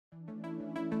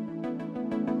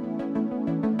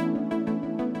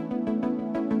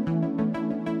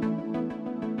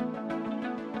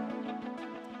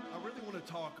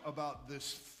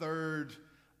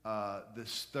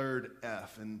this third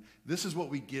F, and this is what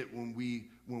we get when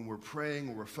we're praying,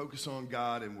 when we're focused on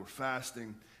God, and we're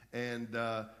fasting, and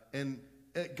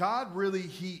God really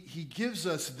he gives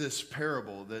us this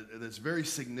parable that's very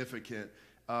significant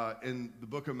in the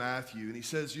book of Matthew, and he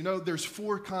says, there's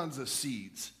 4 kinds of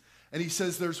seeds, and he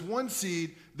says there's one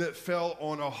seed that fell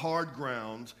on a hard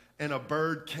ground, and a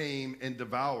bird came and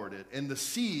devoured it, and the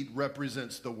seed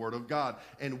represents the word of God,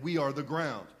 and we are the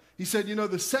ground. He said,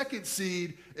 the second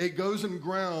seed, it goes in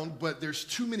ground, but there's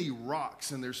too many rocks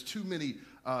and there's too many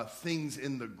things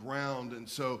in the ground. And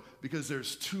so because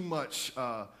there's too much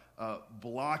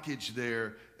blockage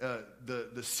there,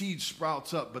 the seed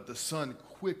sprouts up, but the sun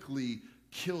quickly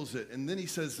kills it. And then he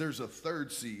says there's a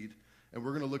third seed, and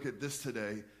we're going to look at this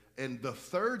today. And the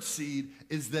third seed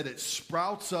is that it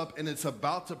sprouts up and it's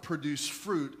about to produce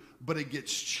fruit, but it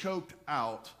gets choked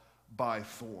out by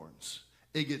thorns.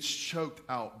 It gets choked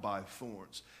out by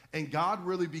thorns. And God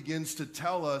really begins to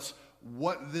tell us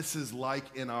what this is like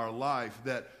in our life,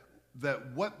 that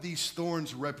what these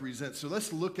thorns represent. So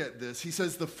let's look at this. He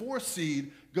says the 4th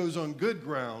seed goes on good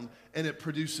ground, and it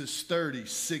produces 30,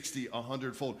 60,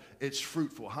 100-fold. It's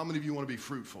fruitful. How many of you want to be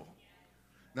fruitful?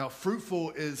 Now,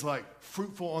 fruitful is like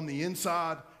fruitful on the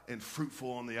inside and fruitful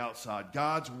on the outside.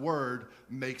 God's word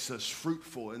makes us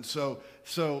fruitful. And so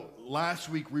last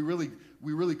week we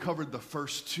really covered the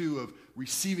first 2 of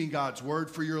receiving God's word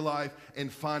for your life and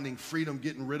finding freedom,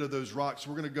 getting rid of those rocks.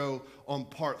 We're going to go on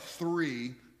part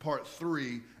 3,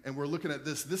 and we're looking at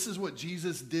this. This is what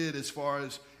Jesus did as far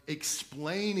as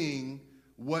explaining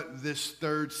what this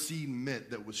third seed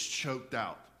meant that was choked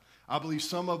out. I believe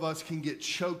some of us can get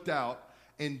choked out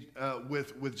and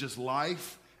with just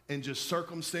life and just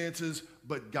circumstances,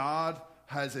 but God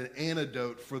has an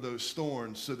antidote for those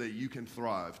thorns so that you can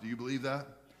thrive. Do you believe that?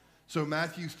 So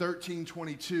Matthew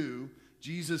 13:22,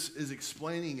 Jesus is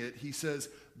explaining it. He says,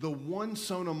 the one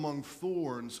sown among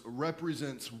thorns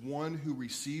represents one who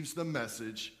receives the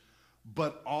message,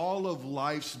 but all of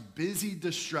life's busy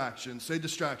distractions, say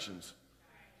distractions,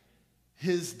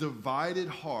 his divided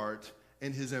heart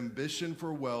and his ambition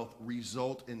for wealth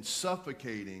result in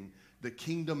suffocating the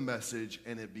kingdom message,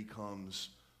 and it becomes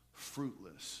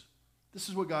fruitless. This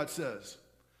is what God says.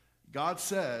 God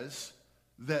says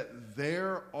that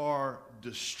there are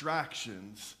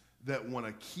distractions that want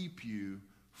to keep you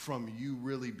from you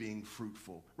really being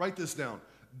fruitful. Write this down.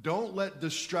 Don't let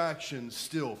distractions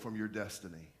steal from your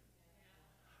destiny.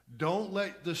 Don't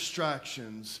let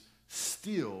distractions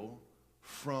steal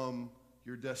from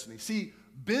your destiny. See,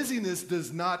 busyness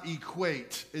does not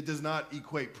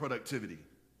equate productivity.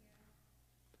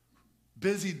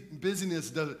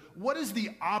 Busyness doesn't. What is the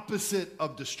opposite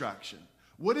of distraction?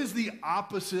 What is the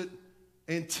opposite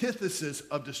antithesis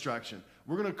of distraction?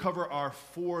 We're going to cover our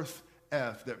 4th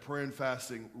F that prayer and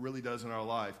fasting really does in our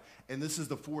life. And this is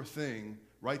the 4th thing.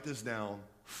 Write this down.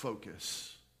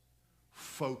 Focus.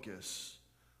 Focus.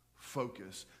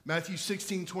 Focus. Matthew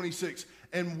 16:26.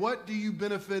 And what do you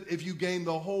benefit if you gain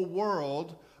the whole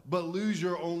world but lose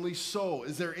your only soul?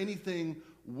 Is there anything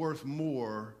worth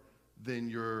more than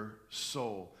your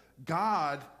soul?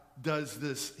 God does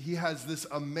this. He has this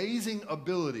amazing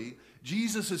ability.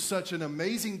 Jesus is such an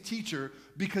amazing teacher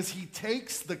because he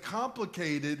takes the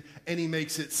complicated and he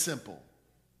makes it simple.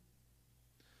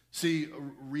 See,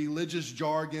 religious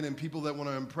jargon and people that want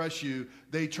to impress you,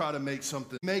 they try to make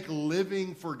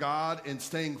living for God and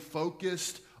staying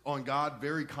focused on God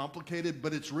very complicated,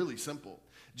 but it's really simple.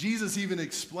 Jesus even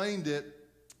explained it.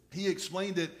 He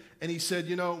explained it and he said,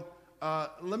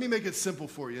 let me make it simple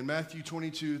for you. In Matthew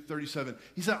 22:37,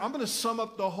 he said, I'm going to sum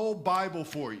up the whole Bible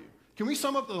for you. Can we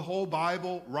sum up the whole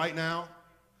Bible right now?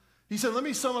 He said, let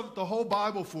me sum up the whole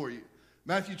Bible for you.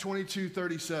 Matthew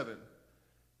 22:37.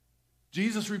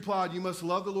 Jesus replied, you must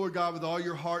love the Lord God with all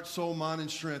your heart, soul, mind,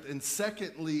 and strength. And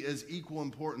secondly, as equal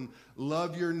important,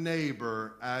 love your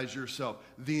neighbor as yourself.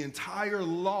 The entire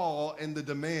law and the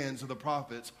demands of the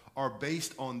prophets are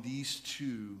based on these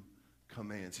 2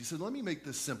 commands. He said, let me make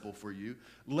this simple for you.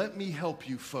 Let me help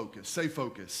you focus. Say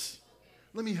focus.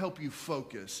 Let me help you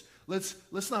focus.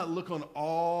 Let's not look on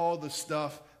all the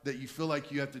stuff that you feel like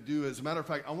you have to do. As a matter of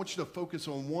fact, I want you to focus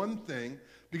on one thing,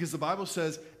 because the Bible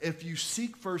says if you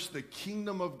seek first the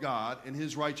kingdom of God and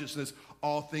his righteousness,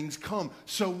 all things come.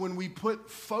 So when we put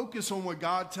focus on what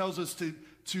God tells us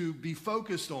to be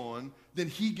focused on, then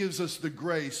he gives us the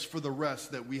grace for the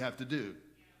rest that we have to do.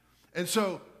 And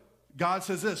so God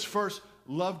says this: first,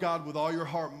 love God with all your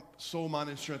heart, soul, mind,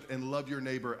 and strength, and love your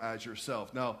neighbor as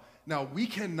yourself. Now we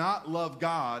cannot love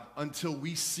God until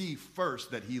we see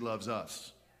first that he loves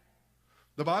us.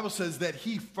 The Bible says that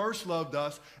he first loved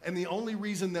us, and the only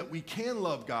reason that we can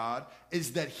love God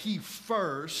is that he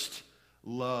first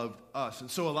loved us.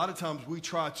 And so a lot of times we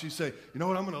try to say, you know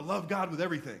what, I'm going to love God with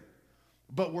everything.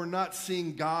 But we're not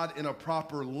seeing God in a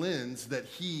proper lens that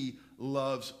he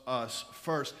loves us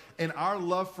first. And our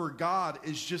love for God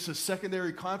is just a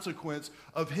secondary consequence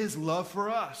of his love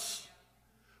for us.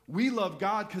 We love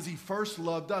God because he first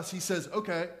loved us. He says,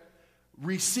 okay,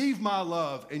 receive my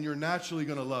love and you're naturally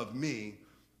going to love me.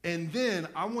 And then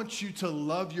I want you to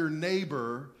love your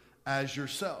neighbor as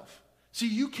yourself. See,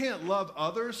 you can't love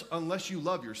others unless you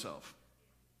love yourself.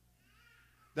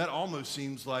 That almost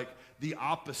seems like the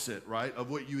opposite, right, of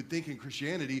what you would think in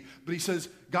Christianity. But he says,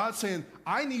 God's saying,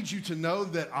 I need you to know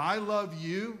that I love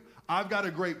you. I've got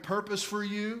a great purpose for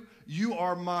you. You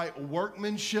are my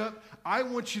workmanship. I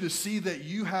want you to see that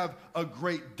you have a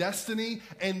great destiny,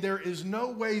 and there is no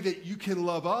way that you can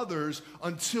love others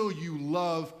until you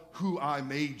love who I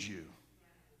made you.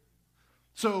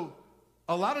 So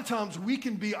a lot of times we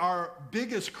can be our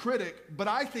biggest critic, but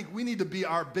I think we need to be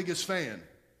our biggest fan.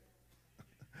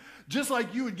 Just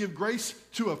like you would give grace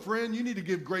to a friend, you need to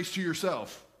give grace to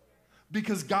yourself.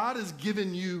 Because God has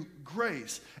given you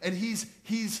grace. And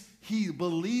He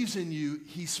believes in you.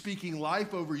 He's speaking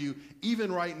life over you.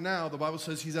 Even right now, the Bible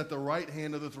says he's at the right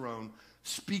hand of the throne,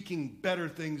 speaking better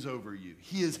things over you.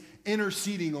 He is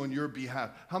interceding on your behalf.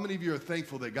 How many of you are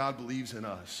thankful that God believes in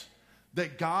us?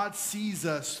 That God sees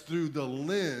us through the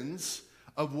lens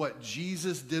of what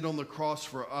Jesus did on the cross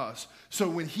for us. So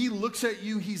when he looks at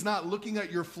you, he's not looking at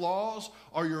your flaws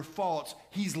or your faults.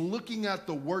 He's looking at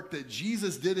the work that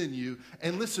Jesus did in you.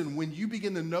 And listen, when you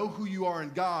begin to know who you are in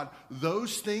God,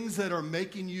 those things that are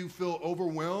making you feel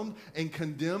overwhelmed and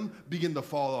condemned begin to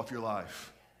fall off your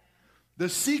life. The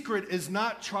secret is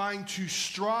not trying to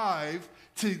strive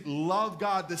to love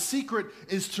God. The secret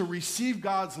is to receive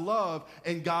God's love,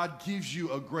 and God gives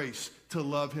you a grace to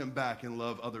love him back and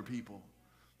love other people.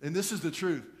 And this is the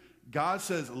truth. God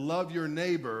says, love your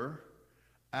neighbor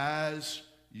as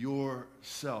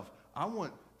yourself. I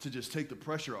want to just take the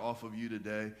pressure off of you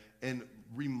today and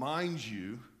remind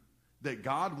you that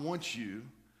God wants you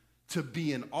to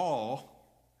be in awe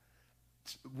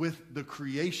with the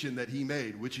creation that he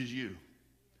made, which is you.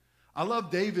 I love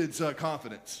David's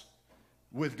confidence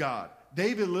with God.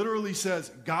 David literally says,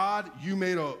 God, you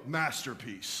made a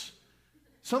masterpiece.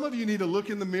 Some of you need to look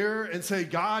in the mirror and say,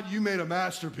 God, you made a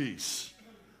masterpiece.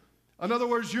 In other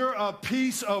words, you're a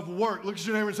piece of work. Look at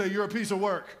your neighbor and say, you're a piece of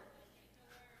work.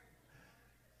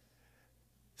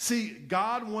 See,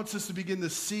 God wants us to begin to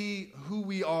see who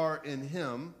we are in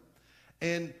him.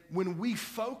 And when we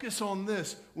focus on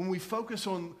this,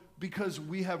 because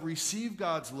we have received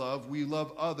God's love, we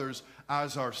love others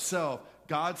as ourselves,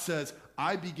 God says,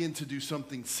 I begin to do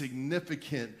something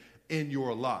significant in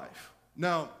your life.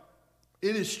 Now,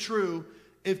 it is true,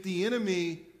 if the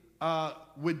enemy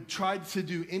would try to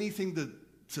do anything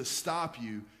to stop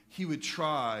you, he would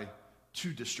try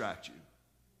to distract you.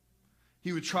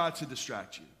 He would try to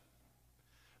distract you.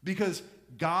 Because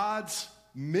God's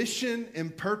mission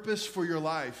and purpose for your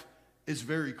life is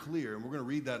very clear, and we're going to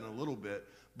read that in a little bit.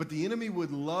 But the enemy would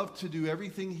love to do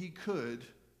everything he could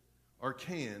or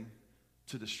can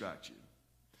to distract you.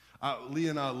 Leah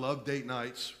and I love date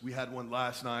nights. We had one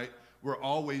last night. We're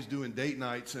always doing date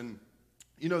nights. And,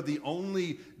 you know, the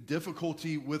only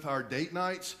difficulty with our date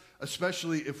nights,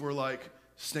 especially if we're like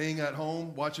staying at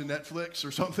home watching Netflix or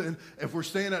something, if we're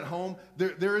staying at home,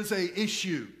 there is a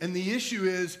issue. And the issue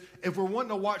is if we're wanting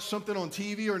to watch something on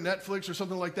TV or Netflix or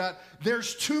something like that,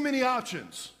 there's too many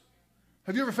options.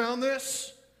 Have you ever found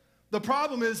this? The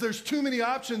problem is there's too many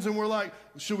options, and we're like,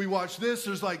 should we watch this?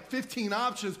 There's like 15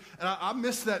 options, and I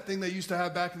miss that thing they used to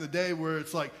have back in the day where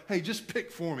it's like, hey, just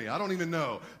pick for me. I don't even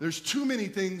know. There's too many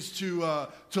things to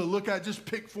look at. Just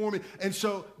pick for me. And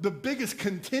so the biggest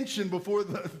contention before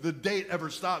the date ever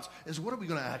stops is, what are we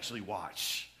going to actually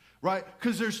watch? Right?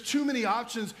 Because there's too many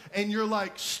options, and you're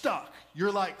like stuck.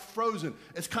 You're like frozen.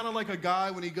 It's kind of like a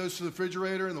guy when he goes to the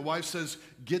refrigerator and the wife says,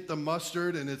 get the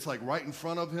mustard, and it's like right in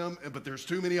front of him, but there's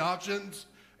too many options,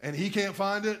 and he can't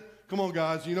find it. Come on,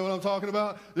 guys. You know what I'm talking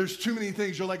about? There's too many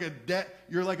things. You're like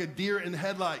a deer in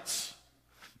headlights.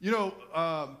 You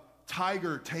know,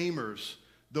 tiger tamers,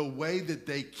 the way that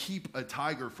they keep a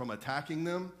tiger from attacking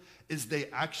them is they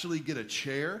actually get a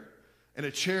chair, and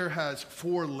a chair has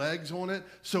 4 legs on it,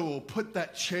 so we'll put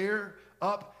that chair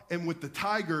up, and with the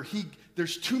tiger,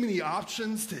 there's too many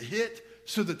options to hit,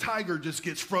 so the tiger just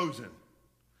gets frozen.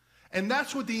 And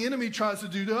that's what the enemy tries to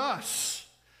do to us.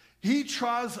 He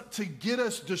tries to get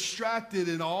us distracted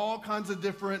in all kinds of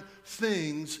different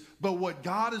things, but what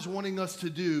God is wanting us to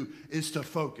do is to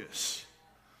focus.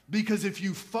 Because if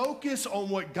you focus on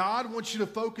what God wants you to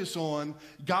focus on,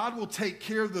 God will take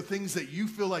care of the things that you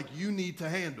feel like you need to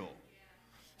handle.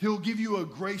 He'll give you a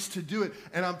grace to do it.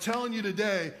 And I'm telling you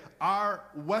today, our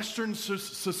Western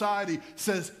society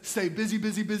says, stay busy,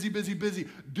 busy, busy, busy, busy,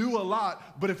 do a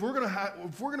lot. But if we're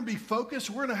gonna be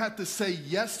focused, we're gonna have to say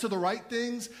yes to the right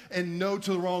things and no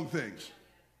to the wrong things.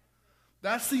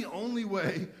 That's the only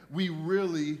way we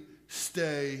really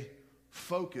stay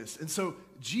focused. And so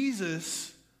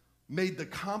Jesus made the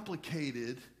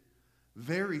complicated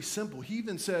very simple. He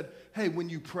even said, hey, when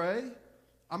you pray,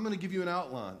 I'm going to give you an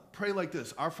outline. Pray like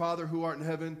this: Our Father who art in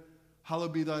heaven,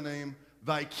 hallowed be thy name.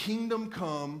 Thy kingdom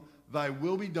come, thy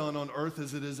will be done on earth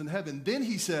as it is in heaven. Then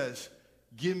he says,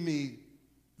 give me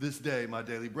this day my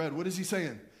daily bread. What is he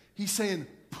saying? He's saying,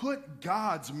 put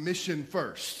God's mission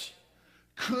first.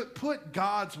 Put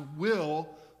God's will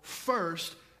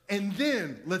first, and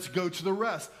then let's go to the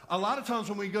rest. A lot of times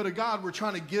when we go to God, we're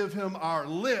trying to give him our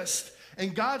list.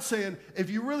 And God's saying,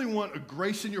 if you really want a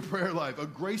grace in your prayer life, a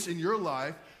grace in your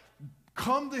life,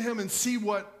 come to him and see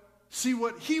what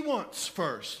he wants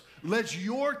first. Let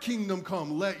your kingdom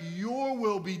come. Let your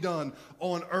will be done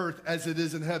on earth as it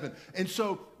is in heaven. And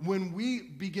so when we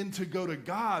begin to go to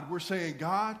God, we're saying,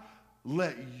 God,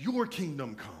 let your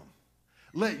kingdom come.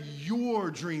 Let your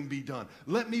dream be done.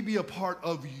 Let me be a part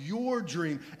of your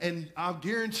dream. And I'll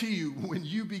guarantee you, when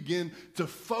you begin to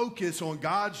focus on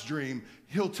God's dream,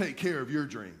 he'll take care of your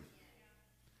dream.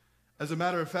 As a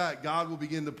matter of fact, God will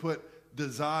begin to put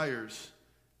desires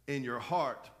in your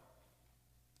heart.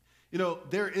 You know,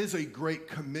 there is a great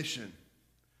commission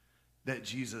that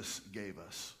Jesus gave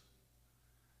us.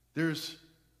 There's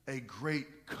a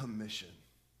great commission.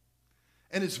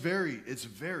 And it's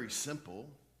very simple.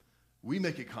 We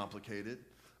make it complicated,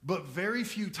 but very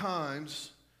few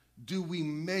times do we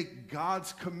make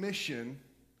God's commission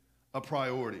a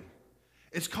priority.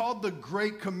 It's called the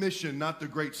Great Commission, not the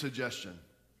Great Suggestion.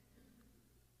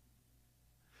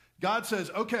 God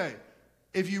says, okay,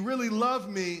 if you really love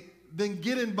me, then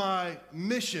get in my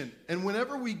mission. And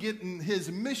whenever we get in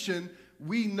his mission,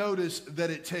 we notice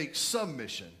that it takes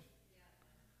submission.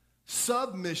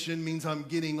 Submission means I'm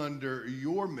getting under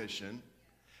your mission.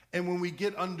 And when we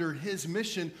get under his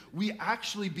mission, we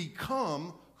actually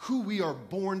become who we are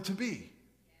born to be.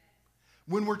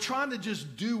 When we're trying to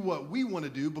just do what we want to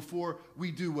do before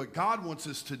we do what God wants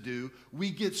us to do, we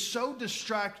get so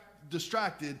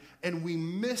distracted and we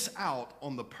miss out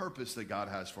on the purpose that God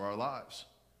has for our lives.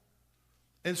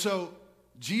 And so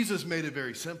Jesus made it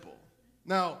very simple.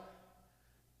 Now,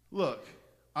 look,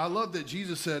 I love that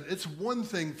Jesus said it's one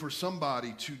thing for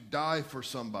somebody to die for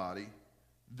somebody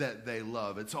that they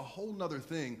love. It's a whole nother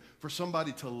thing for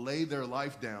somebody to lay their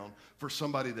life down for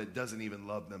somebody that doesn't even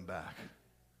love them back.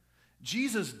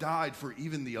 Jesus died for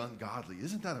even the ungodly.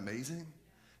 Isn't that amazing?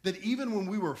 That even when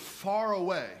we were far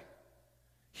away,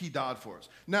 he died for us.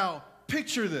 Now,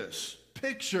 picture this.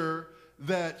 Picture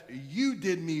that you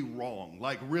did me wrong,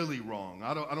 like really wrong.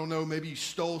 I don't know, maybe you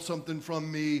stole something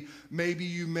from me. Maybe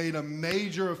you made a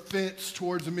major offense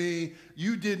towards me.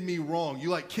 You did me wrong. You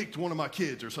like kicked one of my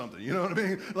kids or something, you know what I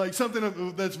mean? Like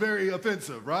something that's very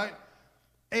offensive, right?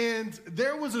 And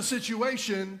there was a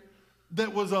situation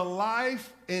that was a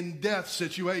life and death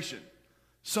situation.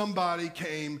 Somebody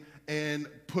came and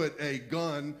put a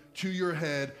gun to your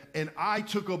head, and I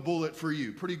took a bullet for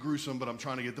you. Pretty gruesome, but I'm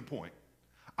trying to get the point.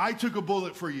 I took a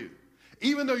bullet for you.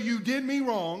 Even though you did me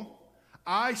wrong,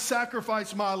 I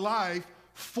sacrificed my life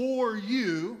for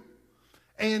you,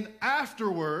 and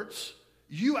afterwards,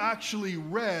 you actually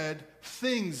read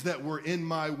things that were in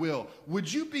my will.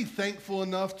 Would you be thankful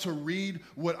enough to read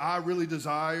what I really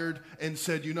desired and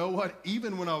said, you know what,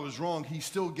 even when I was wrong, he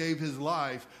still gave his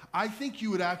life? I think you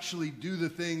would actually do the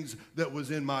things that was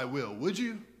in my will, would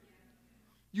you?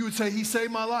 You would say, he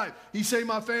saved my life. He saved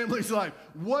my family's life.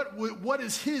 What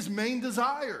is his main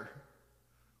desire?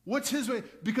 What's his main?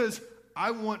 Because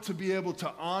I want to be able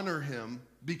to honor him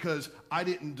because I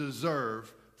didn't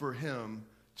deserve for him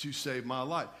to save my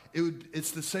life.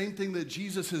 It's the same thing that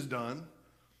Jesus has done.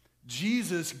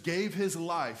 Jesus gave his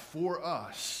life for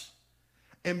us.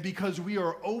 And because we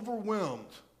are overwhelmed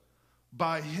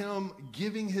by him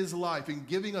giving his life and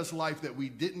giving us life that we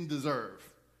didn't deserve,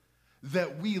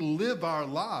 that we live our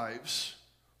lives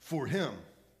for him.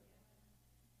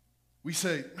 We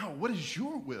say, no, what is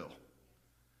your will?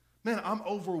 Man, I'm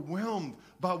overwhelmed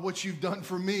by what you've done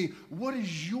for me. What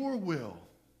is your will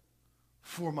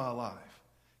for my life?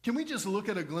 Can we just look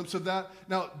at a glimpse of that?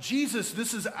 Now, Jesus,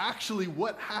 this is actually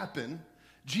what happened.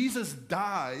 Jesus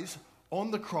dies on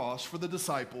the cross for the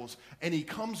disciples, and he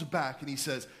comes back and he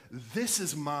says, this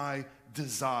is my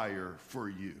desire for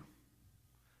you.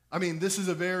 I mean, this is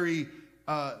a very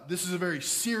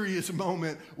serious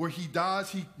moment where he dies,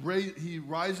 he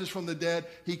rises from the dead,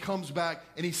 he comes back,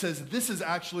 and he says, this is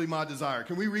actually my desire.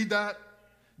 Can we read that?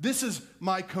 This is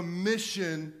my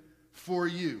commission for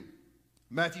you.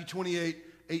 Matthew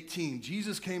 28:18.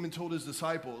 Jesus came and told his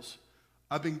disciples,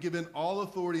 I've been given all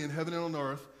authority in heaven and on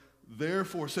earth.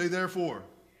 Therefore, say therefore.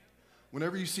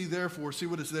 Whenever you see therefore, see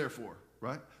what it's there for,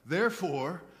 right?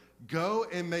 Therefore, go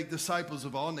and make disciples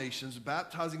of all nations,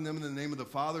 baptizing them in the name of the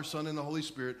Father, Son, and the Holy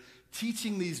Spirit,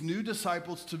 teaching these new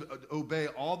disciples to obey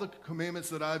all the commandments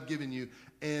that I've given you.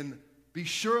 And be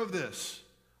sure of this,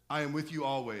 I am with you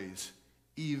always,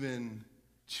 even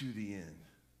to the end.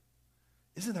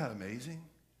 Isn't that amazing?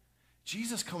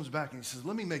 Jesus comes back and he says,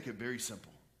 let me make it very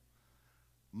simple.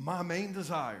 My main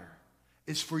desire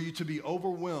is for you to be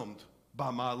overwhelmed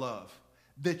by my love,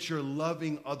 that you're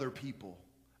loving other people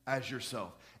as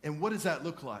yourself. And what does that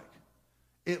look like?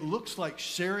 It looks like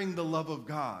sharing the love of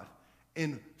God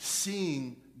and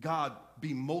seeing God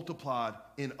be multiplied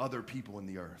in other people in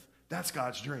the earth. That's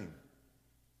God's dream.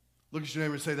 Look at your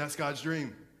neighbor and say, that's God's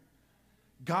dream.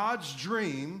 God's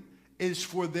dream is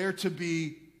for there to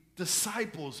be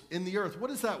disciples in the earth.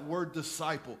 What is that word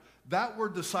disciple? That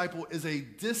word disciple is a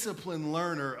disciplined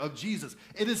learner of Jesus.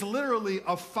 It is literally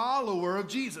a follower of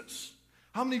Jesus.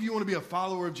 How many of you want to be a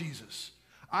follower of Jesus?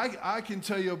 I can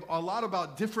tell you a lot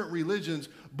about different religions,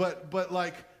 but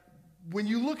like when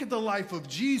you look at the life of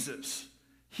Jesus,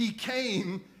 he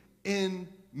came in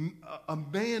a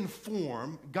man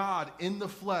form, God in the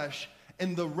flesh,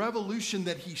 and the revolution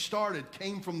that he started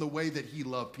came from the way that he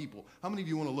loved people. How many of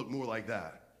you want to look more like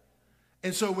that?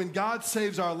 And so when God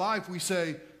saves our life, we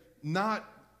say,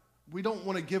 we don't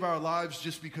want to give our lives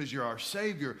just because you're our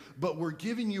Savior, but we're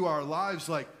giving you our lives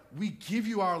like we give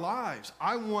you our lives.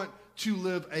 I want to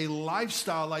live a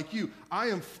lifestyle like you.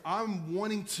 I'm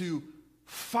wanting to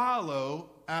follow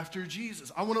after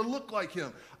Jesus. I want to look like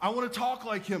him. I want to talk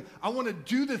like him. I want to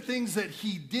do the things that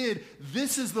he did.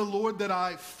 This is the Lord that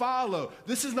I follow.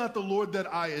 This is not the Lord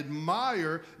that I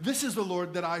admire. This is the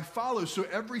Lord that I follow. So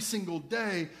every single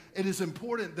day, it is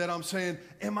important that I'm saying,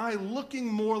 am I looking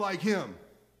more like him?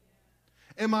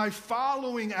 Am I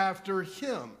following after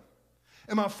him?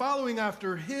 Am I following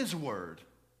after his word?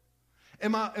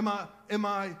 Am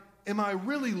I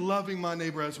really loving my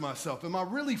neighbor as myself? Am I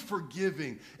really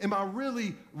forgiving? Am I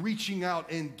really reaching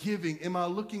out and giving? Am I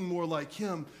looking more like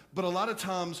him? But a lot of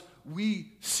times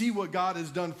we see what God has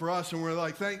done for us and we're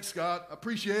like, thanks, God, I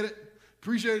appreciate it.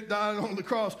 Appreciate dying on the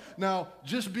cross. Now,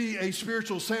 just be a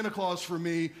spiritual Santa Claus for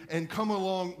me and come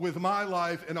along with my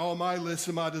life and all my lists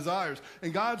and my desires.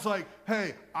 And God's like,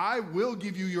 hey, I will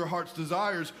give you your heart's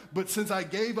desires, but since I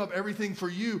gave up everything for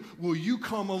you, will you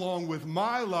come along with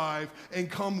my life and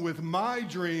come with my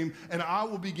dream, and I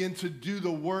will begin to do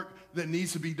the work that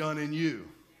needs to be done in you.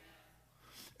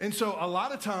 And so a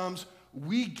lot of times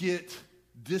we get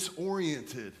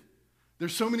disoriented.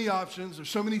 There's so many options. There's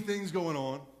so many things going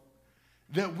on,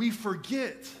 that we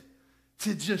forget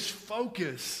to just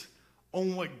focus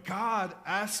on what God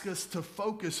asks us to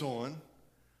focus on.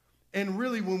 And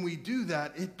really, when we do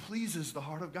that, it pleases the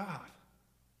heart of God.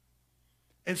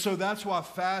 And so that's why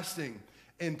fasting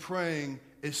and praying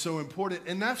is so important.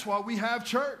 And that's why we have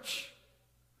church.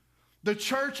 The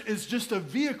church is just a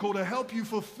vehicle to help you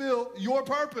fulfill your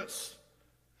purpose.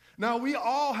 Now, we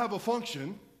all have a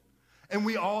function, and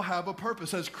we all have a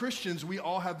purpose. As Christians, we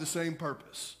all have the same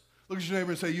purpose. Look at your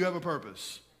neighbor and say, you have a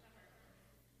purpose.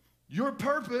 Your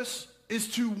purpose is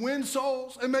to win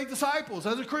souls and make disciples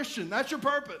as a Christian. That's your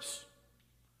purpose.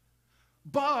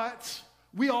 But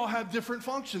we all have different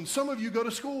functions. Some of you go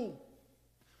to school.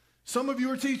 Some of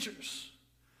you are teachers.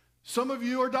 Some of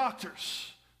you are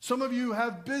doctors. Some of you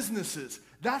have businesses.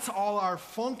 That's all our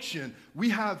function.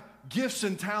 We have gifts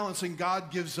and talents, and God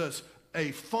gives us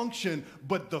a function,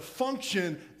 but the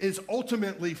function is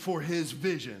ultimately for his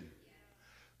vision.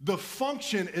 The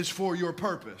function is for your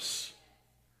purpose.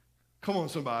 Come on,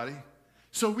 somebody.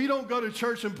 So we don't go to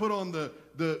church and put on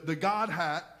the God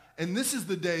hat, and this is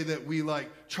the day that we like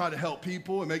try to help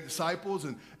people and make disciples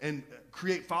and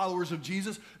create followers of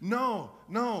Jesus. No.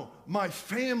 My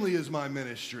family is my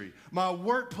ministry. My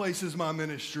workplace is my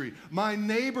ministry. My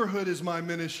neighborhood is my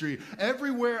ministry.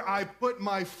 Everywhere I put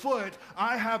my foot,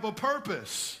 I have a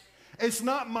purpose. It's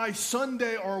not my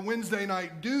Sunday or Wednesday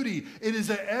night duty. It is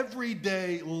an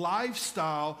everyday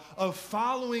lifestyle of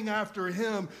following after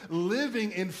him,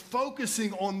 living and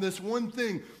focusing on this one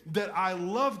thing, that I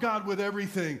love God with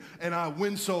everything, and I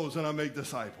win souls and I make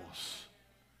disciples.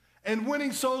 And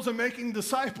winning souls and making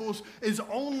disciples is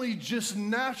only just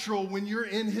natural when you're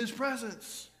in his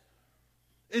presence.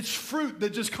 It's fruit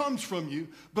that just comes from you,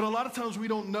 but a lot of times we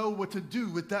don't know what to do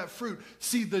with that fruit.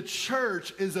 See, the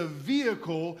church is a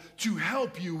vehicle to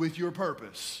help you with your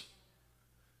purpose.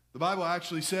 The Bible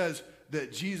actually says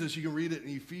that Jesus, you can read it in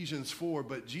Ephesians 4,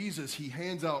 but Jesus, he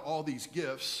hands out all these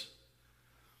gifts,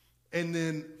 and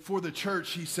then for the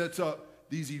church, he sets up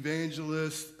these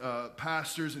evangelists,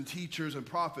 pastors, and teachers and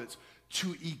prophets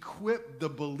to equip the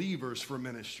believers for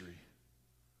ministry.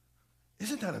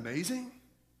 Isn't that amazing?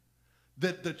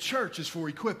 That the church is for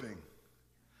equipping.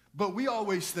 But we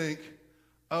always think,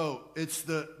 oh, it's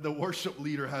the worship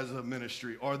leader has a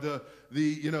ministry, or the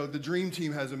dream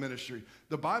team has a ministry.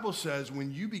 The Bible says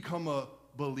when you become a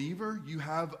believer, you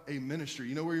have a ministry.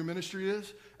 You know where your ministry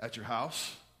is? At your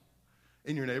house,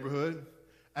 in your neighborhood,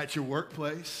 at your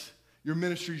workplace. Your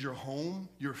ministry is your home,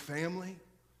 your family.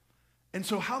 And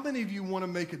so how many of you want to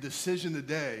make a decision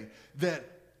today that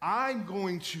I'm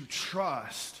going to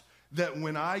trust that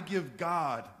when I give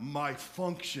God my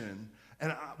function,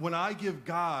 and when I give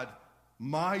God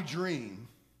my dream,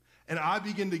 and I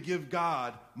begin to give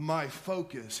God my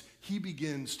focus, he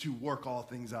begins to work all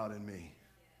things out in me.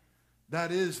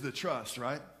 That is the trust,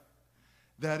 right?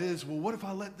 That is, well, what if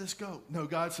I let this go? No,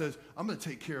 God says, I'm going to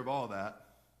take care of all that,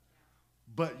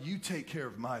 but you take care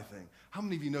of my thing. How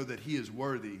many of you know that he is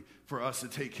worthy for us to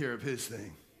take care of his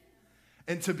thing?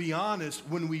 And to be honest,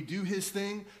 when we do his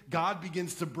thing, God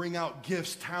begins to bring out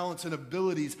gifts, talents, and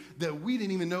abilities that we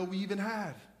didn't even know we even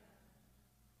had.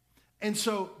 And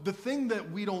so the thing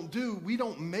that we don't do, we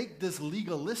don't make this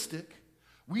legalistic.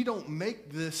 We don't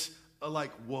make this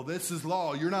like, well, this is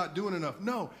law. You're not doing enough.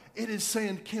 No, it is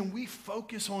saying, can we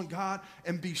focus on God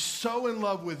and be so in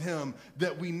love with him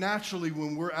that we naturally,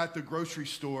 when we're at the grocery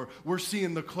store, we're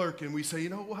seeing the clerk and we say, you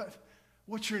know what?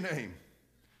 What's your name?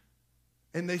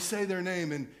 And they say their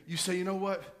name, and you say, you know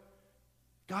what?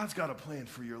 God's got a plan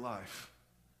for your life.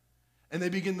 And they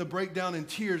begin to break down in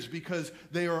tears because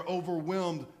they are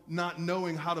overwhelmed, not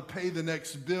knowing how to pay the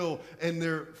next bill, and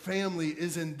their family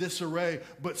is in disarray.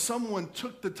 But someone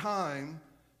took the time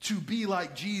to be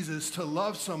like Jesus, to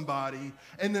love somebody,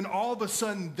 and then all of a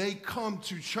sudden they come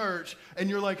to church, and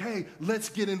you're like, hey, let's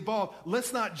get involved.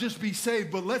 Let's not just be saved,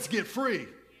 but let's get free.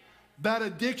 That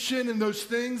addiction and those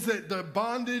things, that the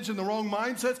bondage and the wrong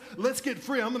mindsets, let's get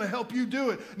free. I'm going to help you do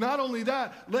it. Not only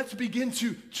that, let's begin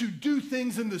to do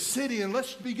things in the city, and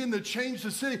let's begin to change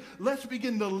the city. Let's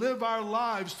begin to live our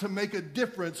lives to make a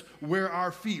difference where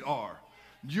our feet are.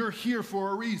 You're here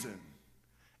for a reason.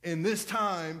 In this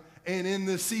time and in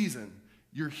this season,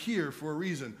 you're here for a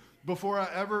reason. Before I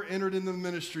ever entered in the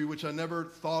ministry, which I never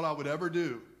thought I would ever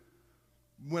do,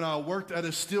 when I worked at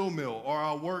a steel mill, or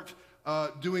I worked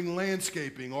doing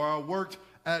landscaping, or I worked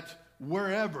at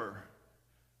wherever,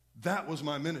 that was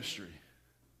my ministry.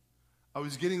 I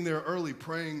was getting there early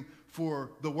praying for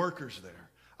the workers there.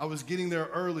 I was getting there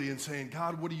early and saying,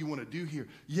 God, what do you want to do here?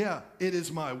 Yeah, it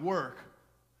is my work.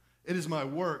 It is my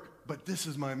work, but this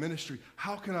is my ministry.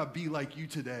 How can I be like you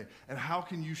today? And how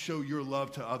can you show your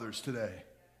love to others today?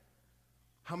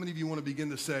 How many of you want to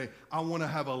begin to say, I want to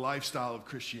have a lifestyle of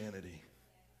Christianity?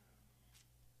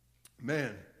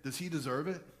 Man, does he deserve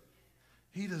it?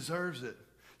 He deserves it.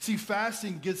 See,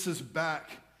 fasting gets us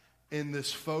back in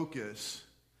this focus.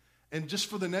 And just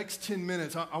for the next 10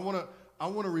 minutes, I want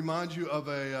to remind you of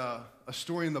a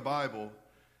story in the Bible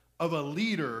of a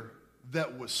leader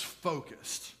that was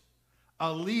focused.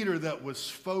 A leader that was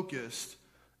focused.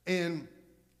 And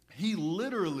he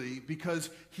literally, because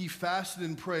he fasted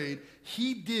and prayed,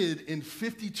 he did in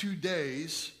 52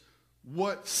 days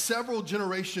what several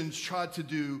generations tried to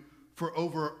do for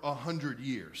over 100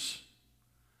 years.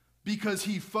 Because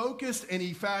he focused and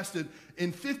he fasted.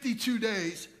 In 52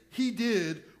 days, he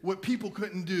did what people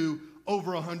couldn't do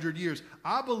over 100 years.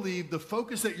 I believe the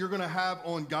focus that you're going to have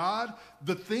on God,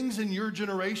 the things in your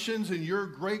generations and your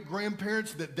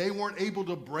great-grandparents that they weren't able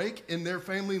to break in their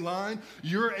family line,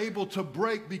 you're able to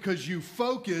break because you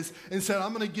focus and said,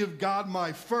 I'm going to give God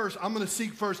my first. I'm going to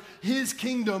seek first his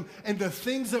kingdom, and the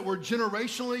things that were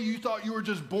generationally, you thought you were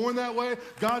just born that way,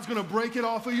 God's going to break it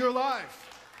off of your life.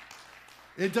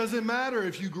 It doesn't matter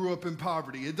if you grew up in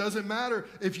poverty. It doesn't matter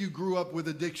if you grew up with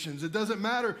addictions. It doesn't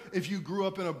matter if you grew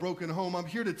up in a broken home. I'm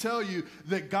here to tell you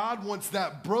that God wants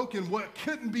that broken, what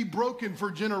couldn't be broken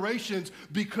for generations,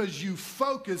 because you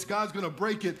focus, God's going to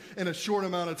break it in a short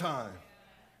amount of time.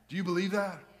 Do you believe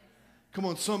that? Come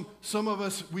on, some of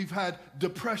us, we've had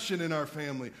depression in our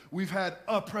family. We've had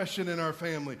oppression in our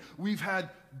family. We've had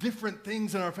different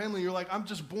things in our family. You're like, I'm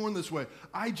just born this way.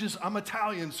 I'm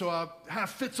Italian, so I have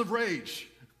fits of rage.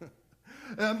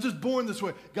 And I'm just born this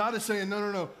way. God is saying,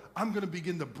 no. I'm going to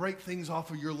begin to break things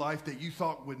off of your life that you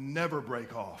thought would never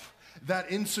break off.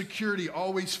 That insecurity,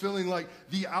 always feeling like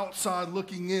the outside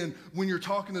looking in. When you're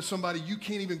talking to somebody, you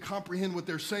can't even comprehend what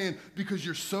they're saying because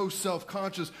you're so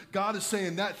self-conscious. God is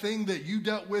saying that thing that you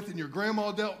dealt with and your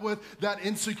grandma dealt with, that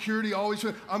insecurity always,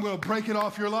 I'm going to break it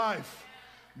off your life.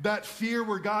 That fear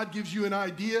where God gives you an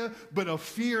idea, but a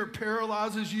fear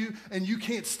paralyzes you and you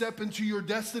can't step into your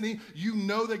destiny. You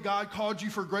know that God called you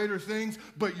for greater things,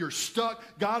 but you're stuck.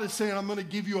 God is saying, I'm going to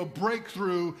give you a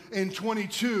breakthrough in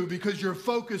 22 because you're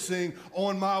focusing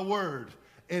on my word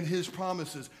and his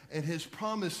promises. And his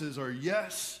promises are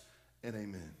yes and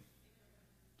amen.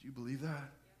 Do you believe that?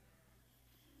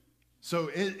 So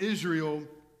in Israel,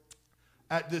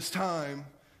 at this time,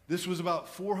 this was about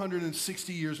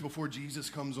 460 years before Jesus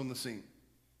comes on the scene.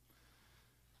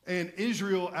 And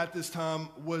Israel at this time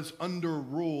was under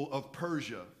rule of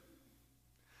Persia.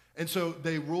 And so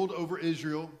they ruled over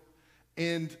Israel,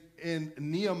 and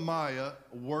Nehemiah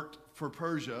worked for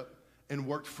Persia and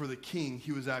worked for the king.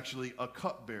 He was actually a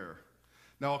cupbearer.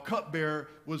 Now, a cupbearer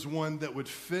was one that would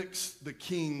fix the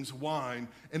king's wine,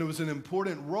 and it was an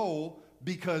important role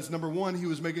because, number one, he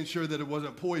was making sure that it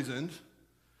wasn't poisoned.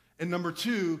 And number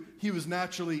two, he was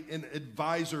naturally an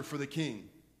advisor for the king.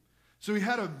 So he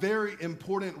had a very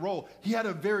important role. He had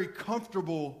a very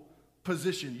comfortable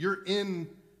position. You're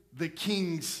at the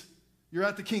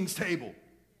king's table.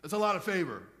 That's a lot of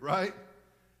favor, right?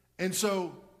 And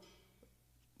so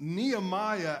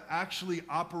Nehemiah actually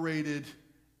operated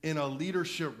in a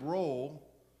leadership role.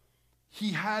 He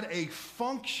had a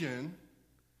function,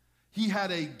 he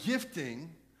had a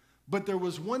gifting. But there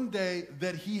was one day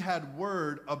that he had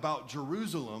word about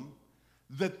Jerusalem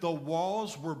that the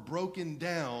walls were broken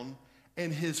down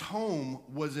and his home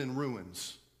was in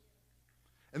ruins.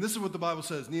 And this is what the Bible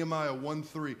says, Nehemiah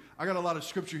 1:3. I got a lot of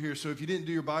scripture here, so if you didn't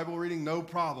do your Bible reading, no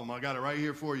problem. I got it right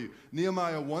here for you.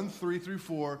 Nehemiah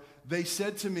 1:3-4, they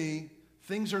said to me,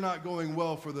 things are not going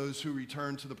well for those who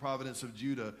return to the province of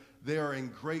Judah. They are in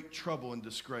great trouble and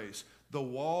disgrace. The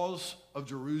walls of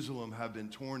Jerusalem have been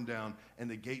torn down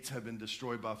and the gates have been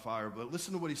destroyed by fire. But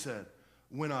listen to what he said.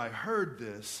 When I heard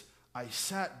this, I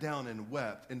sat down and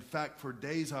wept. In fact, for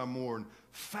days I mourned,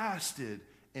 fasted,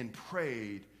 and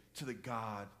prayed to the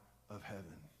God of heaven.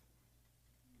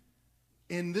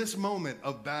 In this moment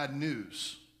of bad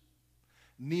news,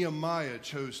 Nehemiah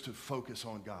chose to focus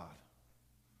on God.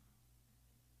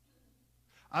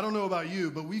 I don't know about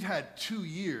you, but we've had 2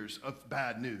 years of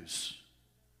bad news.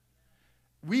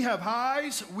 We have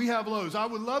highs, we have lows. I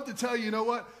would love to tell you, you know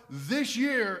what? This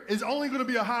year is only going to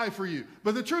be a high for you.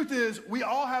 But the truth is, we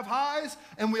all have highs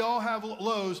and we all have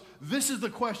lows. This is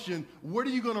the question, what are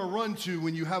you going to run to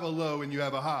when you have a low and you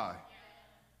have a high?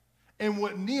 And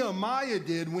what Nehemiah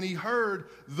did when he heard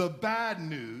the bad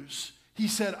news, he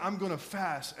said, I'm going to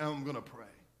fast and I'm going to pray.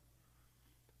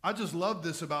 I just love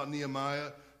this about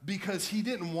Nehemiah because he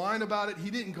didn't whine about it.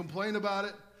 He didn't complain about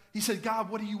it. He said,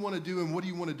 God, what do you want to do and what do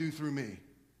you want to do through me?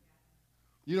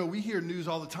 You know, we hear news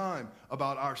all the time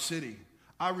about our city.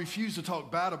 I refuse to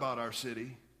talk bad about our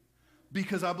city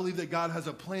because I believe that God has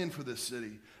a plan for this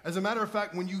city. As a matter of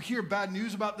fact, when you hear bad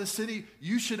news about this city,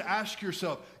 you should ask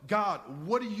yourself, God,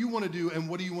 what do you want to do and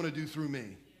what do you want to do through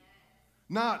me?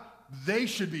 Not they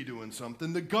should be doing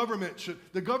something. The government should.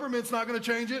 The government's not going to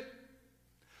change it.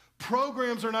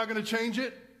 Programs are not going to change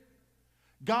it.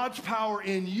 God's power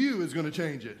in you is going to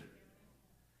change it.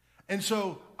 And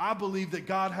so I believe that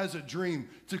God has a dream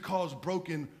to cause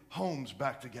broken homes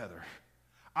back together.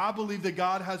 I believe that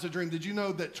God has a dream. Did you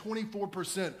know that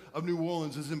 24% of New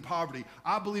Orleans is in poverty?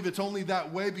 I believe it's only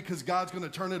that way because God's going to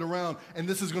turn it around and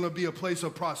this is going to be a place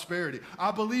of prosperity.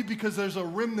 I believe because there's a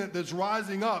remnant that's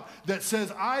rising up that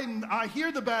says, I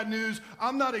hear the bad news.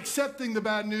 I'm not accepting the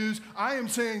bad news. I am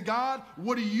saying, God,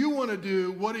 what do you want to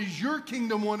do? What is your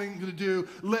kingdom wanting to do?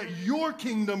 Let your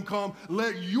kingdom come.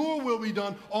 Let your will be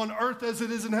done on earth as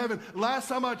it is in heaven. Last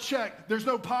time I checked, there's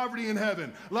no poverty in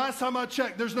heaven. Last time I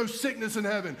checked, there's no sickness in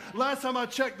heaven. Last time I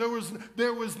checked,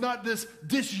 there was not this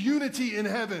disunity in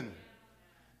heaven.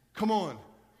 Come on.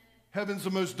 Heaven's the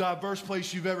most diverse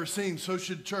place you've ever seen. So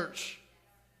should church.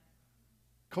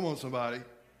 Come on, somebody.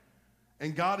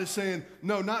 And God is saying,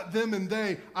 no, not them and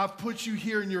they. I've put you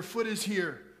here and your foot is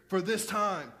here for this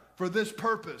time, for this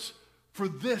purpose, for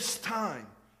this time.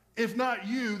 If not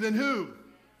you, then who?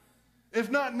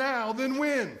 If not now, then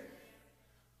when?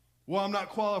 Well, I'm not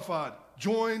qualified.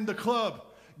 Join the club.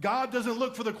 God doesn't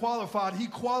look for the qualified. He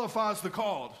qualifies the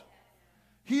called.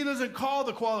 He doesn't call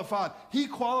the qualified. He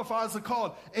qualifies the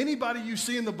called. Anybody you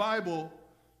see in the Bible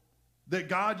that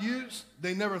God used,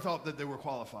 they never thought that they were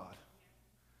qualified.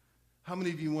 How many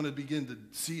of you want to begin to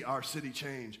see our city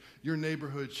change, your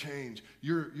neighborhood change,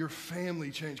 your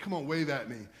family change? Come on, wave at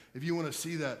me if you want to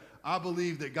see that. I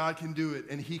believe that God can do it,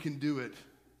 and he can do it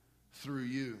through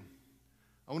you.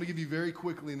 I want to give you very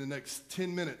quickly in the next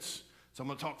 10 minutes, so I'm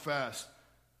going to talk fast.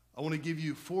 I want to give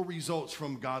you 4 results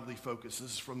from godly focus.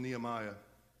 This is from Nehemiah.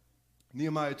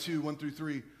 Nehemiah 2, 1 through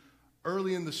 3.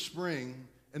 Early in the spring,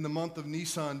 in the month of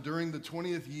Nisan, during the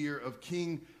 20th year of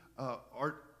King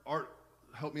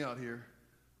help me out here.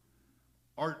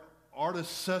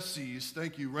 Artaxerxes,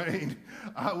 thank you, reign.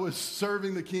 I was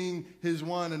serving the king his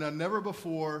wine, and I never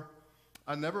before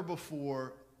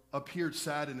appeared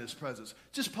sad in his presence.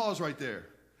 Just pause right there.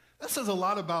 That says a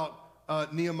lot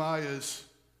about Nehemiah's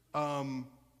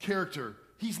character.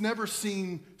 He's never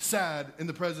seen sad in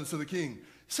the presence of the king.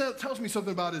 So it tells me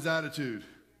something about his attitude.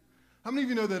 How many of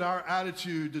you know that our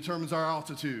attitude determines our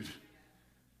altitude?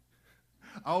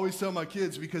 I always tell my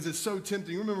kids, because it's so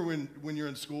tempting. You remember when you're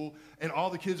in school and all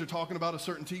the kids are talking about a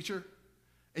certain teacher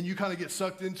and you kind of get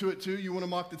sucked into it too? You want to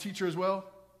mock the teacher as well?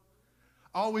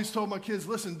 I always told my kids,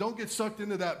 listen, don't get sucked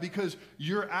into that, because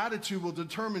your attitude will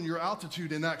determine your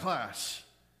altitude in that class.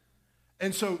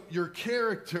 And so your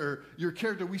character,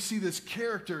 we see this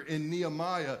character in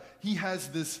Nehemiah. He has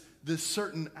this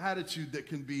certain attitude that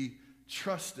can be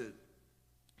trusted.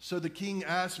 So the king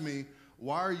asked me,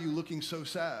 why are you looking so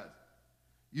sad?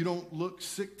 You don't look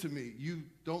sick to me. You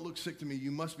don't look sick to me.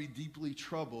 You must be deeply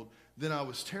troubled. Then I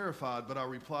was terrified, but I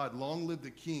replied, long live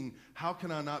the king. How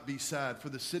can I not be sad? For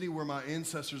the city where my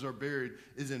ancestors are buried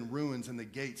is in ruins, and the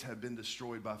gates have been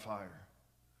destroyed by fire.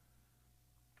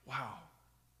 Wow.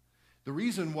 The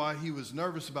reason why he was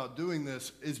nervous about doing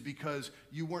this is because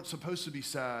you weren't supposed to be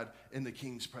sad in the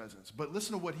king's presence. But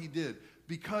listen to what he did.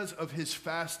 Because of his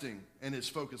fasting and his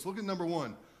focus. Look at number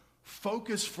 1.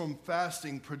 Focus from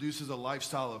fasting produces a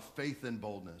lifestyle of faith and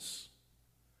boldness.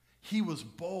 He was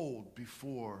bold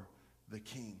before the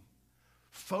king.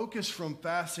 Focus from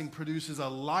fasting produces a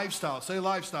lifestyle, say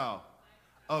lifestyle,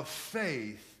 of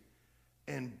faith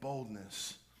and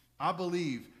boldness. I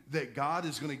believe that God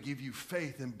is going to give you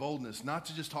faith and boldness, not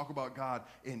to just talk about God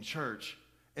in church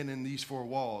and in these 4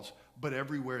 walls, but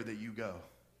everywhere that you go.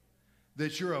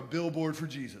 That you're a billboard for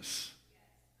Jesus.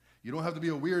 You don't have to be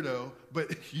a weirdo,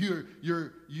 but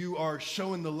you are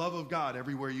showing the love of God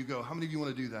everywhere you go. How many of you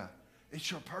want to do that? It's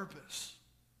your purpose.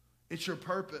 It's your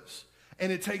purpose.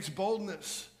 And it takes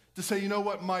boldness to say, you know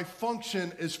what? My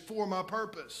function is for my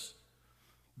purpose.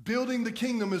 Building the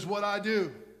kingdom is what I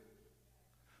do.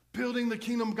 Building the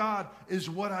kingdom of God is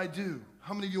what I do.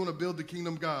 How many of you want to build the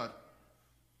kingdom of God?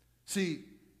 See,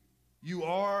 you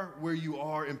are where you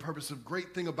are in purpose. The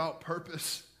great thing about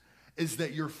purpose is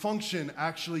that your function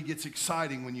actually gets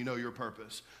exciting when you know your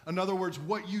purpose. In other words,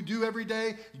 what you do every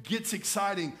day gets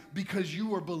exciting because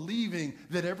you are believing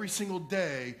that every single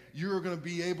day you're going to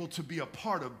be able to be a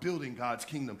part of building God's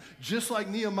kingdom. Just like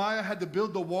Nehemiah had to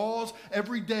build the walls,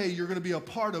 every day you're going to be a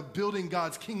part of building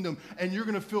God's kingdom, and you're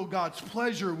going to feel God's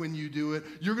pleasure when you do it.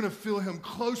 You're going to feel him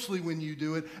closely when you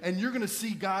do it, and you're going to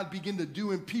see God begin to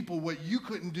do in people what you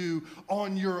couldn't do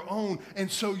on your own. And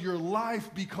so your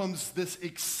life becomes this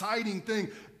exciting thing.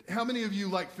 How many of you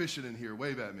like fishing in here?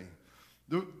 Wave at me.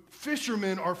 The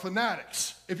fishermen are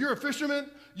fanatics. If you're a fisherman,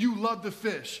 you love to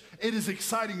fish. It is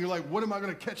exciting. You're like, what am I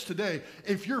going to catch today?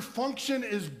 If your function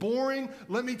is boring,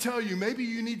 let me tell you, maybe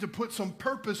you need to put some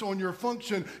purpose on your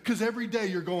function, because every day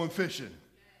you're going fishing.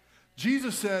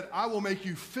 Jesus said, I will make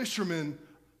you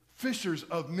fishers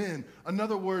of men. In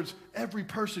other words, every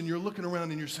person you're looking around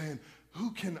and you're saying,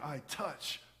 who can I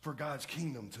touch for God's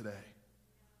kingdom today?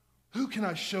 Who can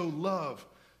I show love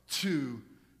to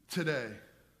today?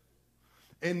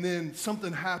 And then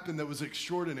something happened that was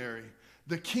extraordinary.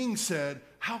 The king said,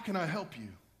 how can I help you?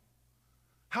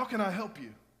 How can I help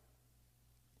you?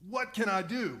 What can I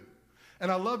do?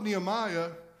 And I love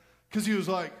Nehemiah because he was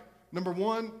like, number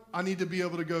 1, I need to be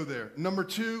able to go there. Number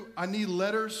 2, I need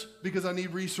letters because I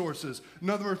need resources.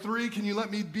 Number 3, can you let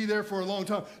me be there for a long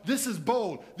time? This is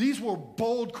bold. These were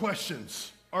bold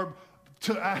questions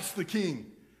to ask the king.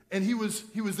 And he was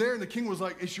there, and the king was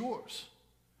like, it's yours.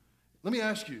 Let me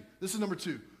ask you, this is number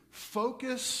 2.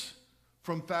 Focus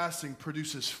from fasting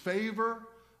produces favor,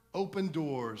 open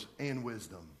doors, and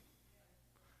wisdom.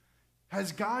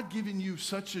 Has God given you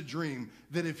such a dream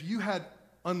that if you had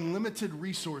unlimited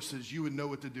resources, you would know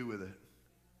what to do with it?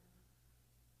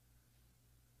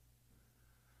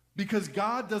 Because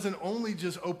God doesn't only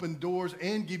just open doors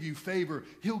and give you favor,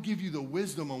 he'll give you the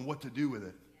wisdom on what to do with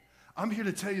it. I'm here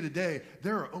to tell you today,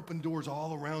 there are open doors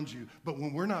all around you, but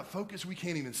when we're not focused, we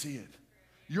can't even see it.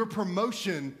 Your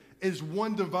promotion is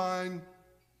one divine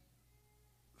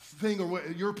thing, or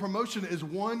your promotion is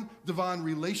one divine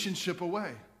relationship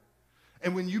away.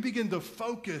 And when you begin to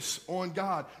focus on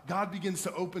God, God begins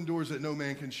to open doors that no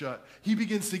man can shut. He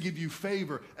begins to give you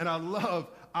favor. And I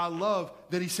love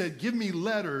that he said, give me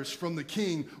letters from the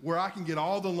king where I can get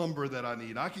all the lumber that I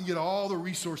need. I can get all the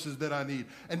resources that I need.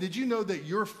 And did you know that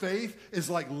your faith is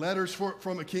like letters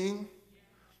from a king?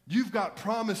 You've got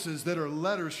promises that are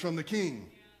letters from the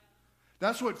king.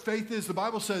 That's what faith is. The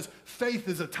Bible says faith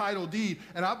is a title deed.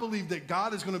 And I believe that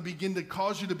God is going to begin to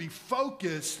cause you to be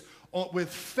focused with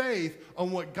faith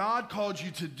on what God called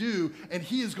you to do, and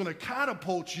he is going to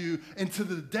catapult you into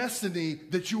the destiny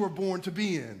that you were born to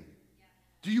be in.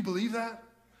 Do you believe that?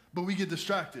 But we get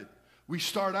distracted. We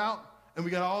start out, and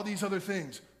we got all these other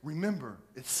things. Remember,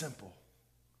 it's simple.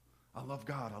 I love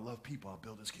God. I love people. I'll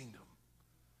build his kingdom.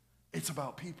 It's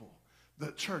about people.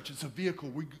 The church, it's a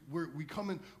vehicle. We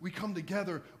come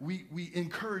together. We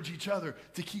encourage each other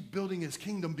to keep building his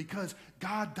kingdom because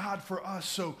God died for us,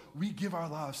 so we give our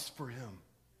lives for him.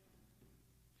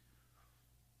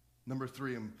 Number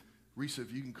 3, and Risa,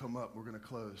 if you can come up, we're going to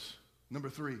close. Number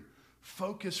 3,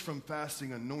 focus from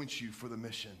fasting anoints you for the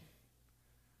mission.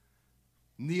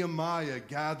 Nehemiah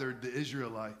gathered the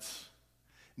Israelites.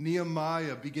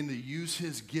 Nehemiah began to use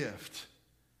his gift,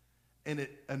 and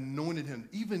it anointed him.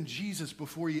 Even Jesus,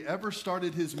 before he ever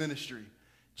started his ministry,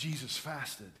 Jesus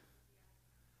fasted.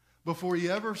 Before he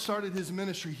ever started his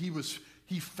ministry,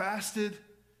 he fasted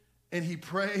and he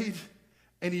prayed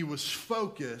and he was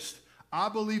focused. I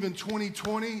believe in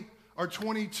 2020 or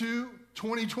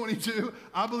 2022,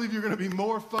 I believe you're going to be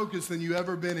more focused than you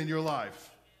ever been in your life.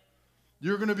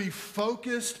 You're going to be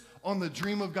focused on the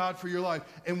dream of God for your life.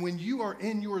 And when you are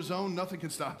in your zone, nothing can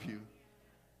stop you.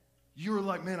 You're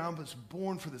like, man, I was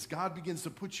born for this. God begins to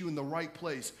put you in the right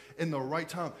place in the right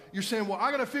time. You're saying, well,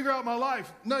 I got to figure out my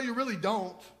life. No, you really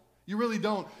don't. You really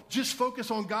don't. Just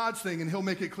focus on God's thing and he'll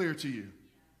make it clear to you.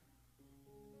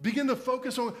 Begin to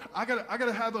focus on, I got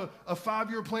to have a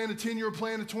 5-year plan, a 10-year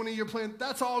plan, a 20-year plan.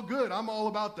 That's all good. I'm all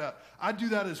about that. I do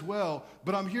that as well.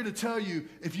 But I'm here to tell you,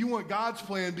 if you want God's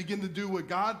plan, begin to do what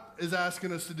God is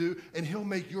asking us to do, and he'll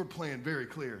make your plan very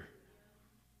clear.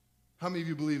 How many of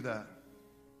you believe that?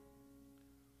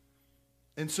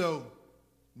 And so,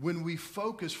 when we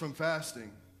focus from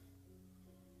fasting,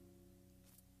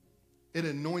 it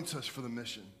anoints us for the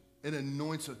mission. It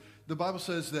anoints us. The Bible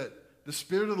says that the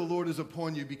Spirit of the Lord is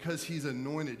upon you because he's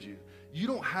anointed you. You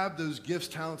don't have those gifts,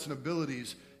 talents, and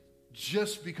abilities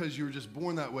just because you were just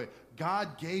born that way.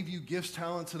 God gave you gifts,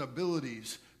 talents, and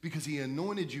abilities because he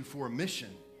anointed you for a mission.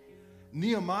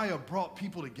 Nehemiah brought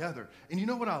people together. And you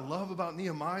know what I love about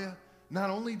Nehemiah? Not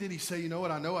only did he say, you know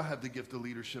what, I know I have the gift of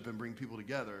leadership and bring people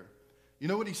together. You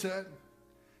know what he said?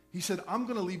 He said, I'm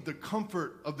going to leave the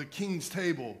comfort of the king's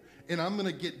table and I'm going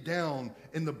to get down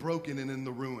in the broken and in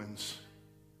the ruins.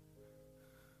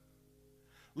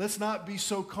 Let's not be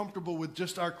so comfortable with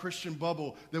just our Christian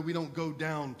bubble that we don't go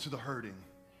down to the hurting.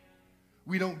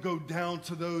 We don't go down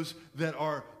to those that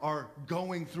are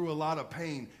going through a lot of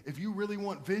pain. If you really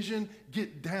want vision,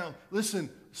 get down. Listen,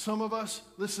 some of us,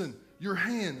 your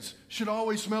hands should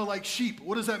always smell like sheep.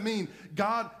 What does that mean?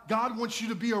 God wants you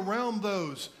to be around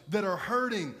those that are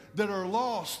hurting, that are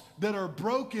lost, that are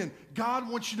broken. God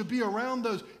wants you to be around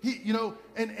those.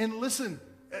 And listen,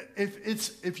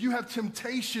 if you have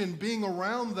temptation being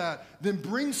around that, then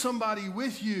bring somebody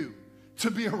with you to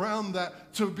be around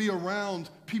that, to be around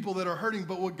people that are hurting.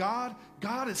 But what God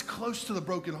is close to the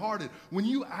brokenhearted. When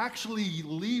you actually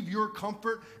leave your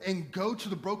comfort and go to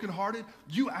the brokenhearted,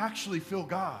 you actually feel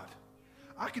God.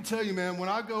 I can tell you, man, when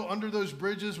I go under those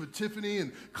bridges with Tiffany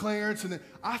and Clarence, and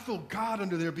I feel God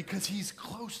under there because he's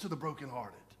close to the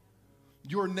brokenhearted.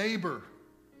 Your neighbor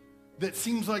that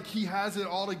seems like he has it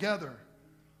all together,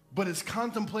 but is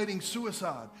contemplating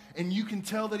suicide, and you can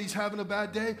tell that he's having a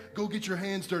bad day, go get your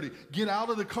hands dirty. Get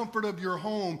out of the comfort of your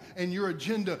home and your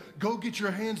agenda. Go get your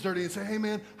hands dirty and say, hey,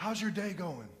 man, how's your day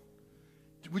going?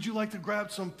 Would you like to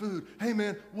grab some food? Hey,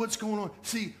 man, what's going on?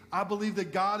 See, I believe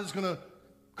that God is going to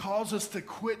cause us to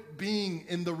quit being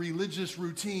in the religious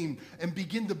routine and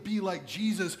begin to be like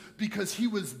Jesus, because he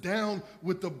was down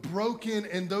with the broken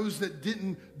and those that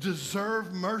didn't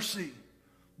deserve mercy.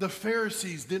 The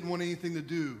Pharisees didn't want anything to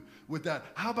do with that.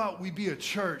 How about we be a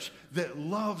church that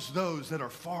loves those that are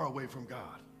far away from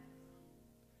God?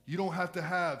 You don't have to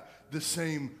have the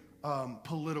same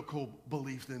political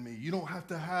belief than me. You don't have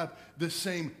to have the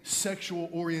same sexual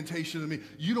orientation than me.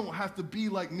 You don't have to be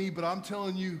like me, but I'm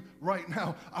telling you right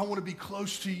now, I want to be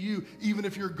close to you, even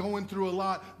if you're going through a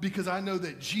lot, because I know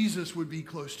that Jesus would be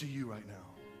close to you right now.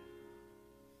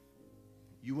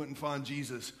 You wouldn't find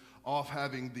Jesus off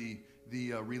having the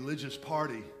religious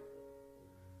party.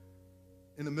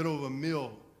 In the middle of a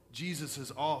meal, Jesus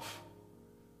is off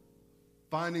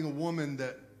finding a woman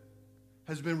that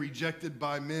has been rejected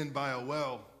by men by a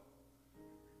well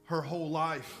her whole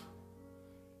life.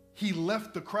 He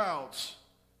left the crowds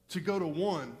to go to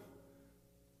one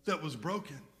that was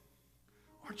broken.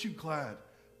 Aren't you glad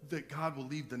that God will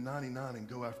leave the 99 and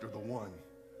go after the one?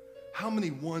 How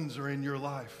many ones are in your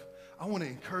life? I want to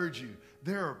encourage you.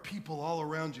 There are people all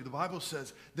around you. The Bible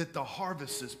says that the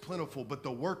harvest is plentiful, but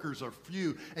the workers are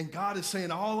few. And God is saying,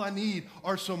 all I need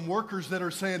are some workers that are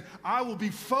saying, I will be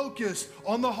focused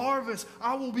on the harvest.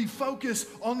 I will be focused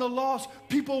on the lost.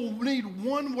 People need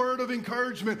one word of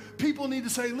encouragement. People need to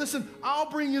say, listen,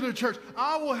 I'll bring you to church.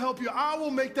 I will help you. I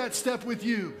will make that step with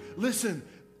you. Listen,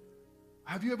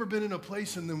 have you ever been in a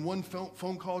place and then one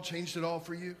phone call changed it all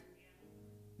for you?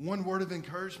 One word of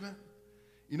encouragement?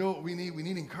 You know what we need? We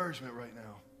need encouragement right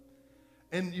now.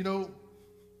 And you know,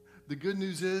 the good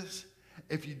news is,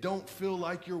 if you don't feel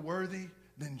like you're worthy,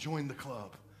 then join the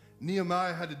club.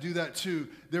 Nehemiah had to do that too.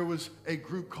 There was a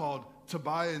group called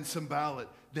Tobiah and Sanballat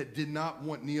that did not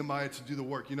want Nehemiah to do the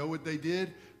work. You know what they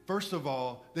did? First of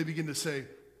all, they began to say,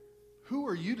 who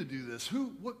are you to do this?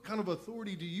 What kind of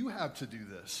authority do you have to do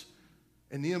this?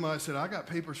 And Nehemiah said, I got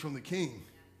papers from the king.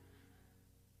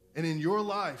 And in your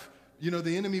life, you know,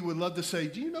 the enemy would love to say,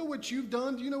 do you know what you've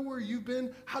done? Do you know where you've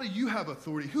been? How do you have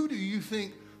authority? Who do you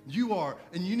think you are?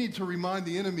 And you need to remind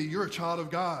the enemy, you're a child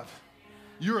of God.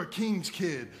 You're a king's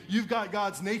kid. You've got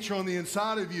God's nature on the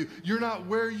inside of you. You're not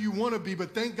where you want to be,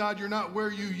 but thank God you're not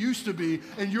where you used to be,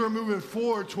 and you're moving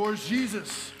forward towards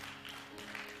Jesus.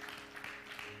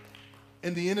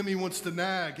 And the enemy wants to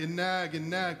nag and nag and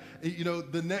nag. You know,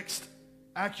 the next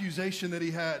accusation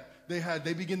that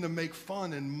they begin to make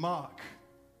fun and mock.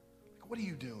 What are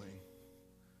you doing?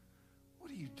 What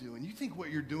are you doing? You think what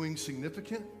you're doing is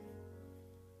significant?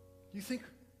 You think,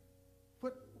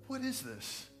 what is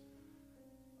this?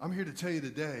 I'm here to tell you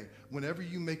today, whenever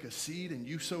you make a seed and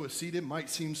you sow a seed, it might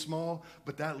seem small,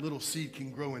 but that little seed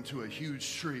can grow into a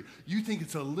huge tree. You think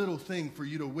it's a little thing for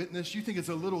you to witness. You think it's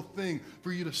a little thing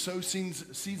for you to sow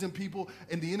seeds in people,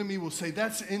 and the enemy will say,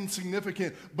 that's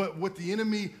insignificant. But what the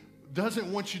enemy doesn't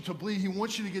want you to believe, he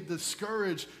wants you to get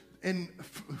discouraged and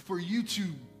for you to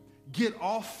get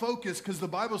off focus, because the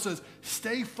Bible says,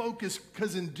 stay focused,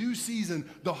 because in due season,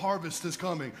 the harvest is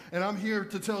coming. And I'm here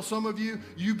to tell some of you,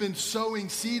 you've been sowing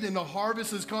seed and the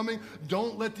harvest is coming.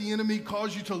 Don't let the enemy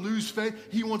cause you to lose faith.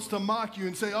 He wants to mock you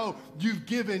and say, oh, you've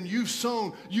given, you've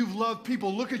sown, you've loved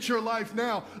people. Look at your life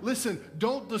now. Listen,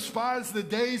 don't despise the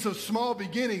days of small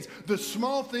beginnings. The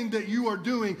small thing that you are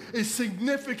doing is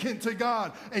significant to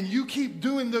God. And you keep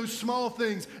doing those small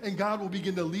things, and God will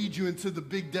begin to lead you into the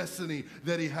big destiny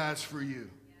that he has for you.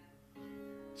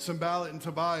 Sanballat and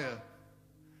Tobiah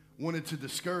wanted to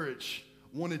discourage,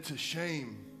 wanted to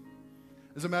shame.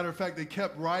 As a matter of fact, they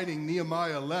kept writing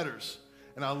Nehemiah letters.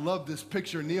 And I love this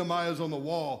picture. Nehemiah's on the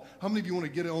wall. How many of you want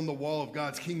to get on the wall of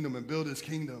God's kingdom and build his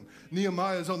kingdom?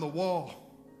 Nehemiah's on the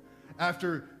wall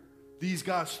after these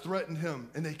guys threatened him,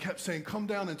 and they kept saying, come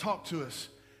down and talk to us.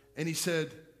 And he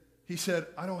said,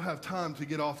 I don't have time to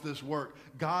get off this work.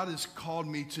 God has called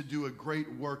me to do a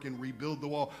great work and rebuild the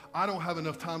wall. I don't have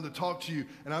enough time to talk to you.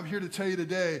 And I'm here to tell you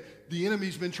today, the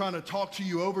enemy's been trying to talk to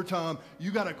you over time.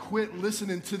 You got to quit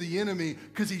listening to the enemy,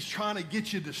 because he's trying to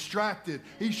get you distracted.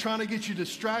 He's trying to get you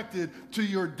distracted to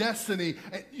your destiny.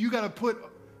 And you got to put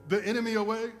the enemy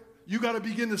away. You got to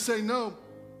begin to say, no,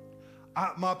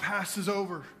 my past is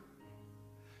over.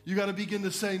 You got to begin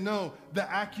to say, no, the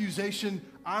accusation,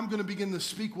 I'm going to begin to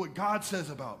speak what God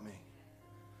says about me.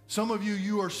 Some of you,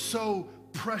 you are so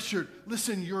pressured.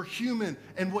 Listen, you're human,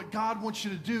 and what God wants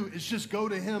you to do is just go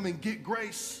to him and get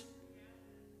grace.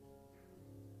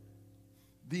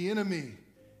 The enemy,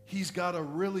 he's got a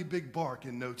really big bark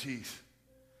and no teeth.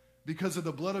 Because of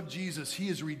the blood of Jesus, he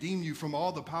has redeemed you from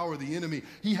all the power of the enemy.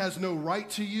 He has no right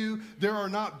to you. There are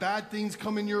not bad things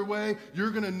coming your way.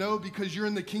 You're going to know, because you're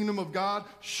in the kingdom of God,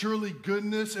 surely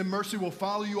goodness and mercy will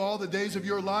follow you all the days of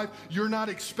your life. You're not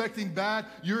expecting bad.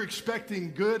 You're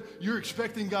expecting good. You're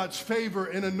expecting God's favor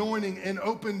and anointing and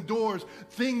open doors.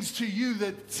 Things to you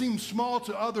that seem small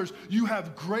to others, you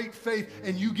have great faith,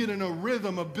 and you get in a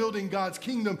rhythm of building God's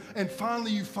kingdom. And finally,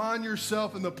 you find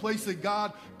yourself in the place that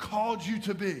God called you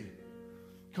to be.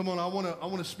 Come on, I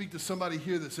want to speak to somebody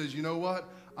here that says, you know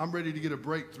what? I'm ready to get a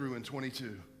breakthrough in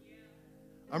 22.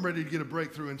 I'm ready to get a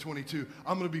breakthrough in 22.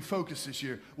 I'm going to be focused this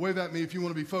year. Wave at me if you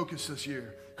want to be focused this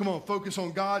year. Come on, focus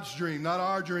on God's dream, not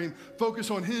our dream. Focus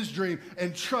on his dream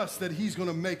and trust that he's going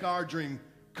to make our dream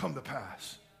come to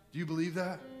pass. Do you believe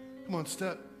that? Come on,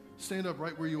 stand up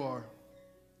right where you are.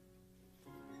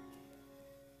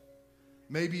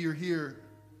 Maybe you're here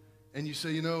and you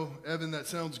say, you know, Evan, that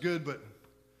sounds good, but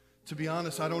To be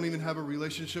honest, I don't even have a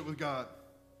relationship with God.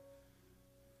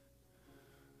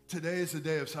 Today is the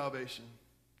day of salvation.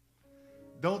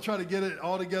 Don't try to get it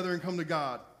all together and come to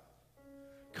God.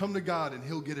 Come to God and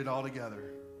He'll get it all together.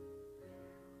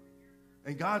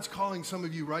 And God's calling some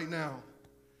of you right now.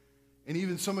 And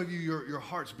even some of you, your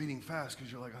heart's beating fast because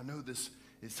you're like, I know this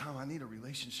is time. I need a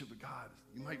relationship with God.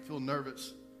 You might feel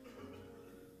nervous.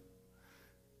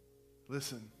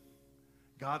 Listen,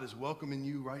 God is welcoming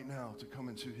you right now to come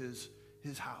into His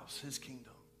house, His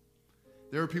kingdom.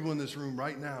 There are people in this room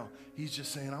right now. He's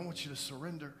just saying, I want you to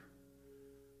surrender.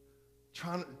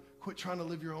 Quit trying to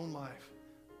live your own life.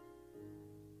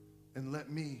 And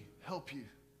let me help you.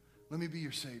 Let me be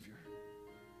your Savior.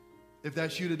 If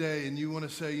that's you today and you want to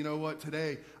say, you know what,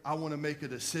 today I want to make a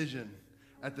decision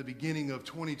at the beginning of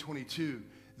 2022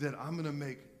 that I'm going to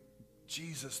make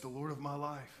Jesus the Lord of my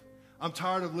life. I'm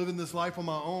tired of living this life on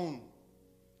my own.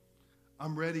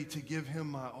 I'm ready to give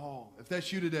Him my all. If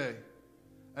that's you today,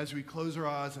 as we close our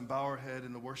eyes and bow our head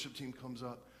and the worship team comes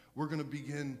up, we're going to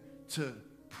begin to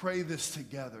pray this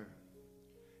together.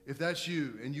 If that's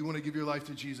you and you want to give your life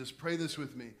to Jesus, pray this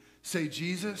with me. Say,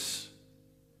 Jesus,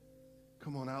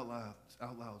 come on out loud.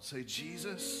 Say,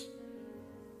 Jesus,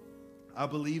 I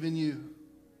believe in you.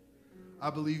 I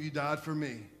believe you died for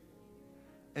me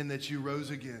and that you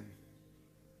rose again.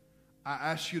 I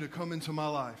ask you to come into my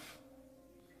life.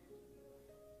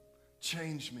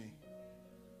 Change me.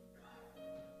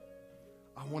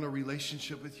 I want a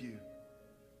relationship with you.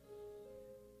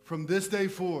 From this day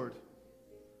forward,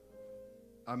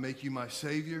 I make you my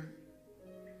Savior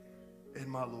and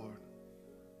my Lord.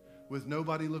 With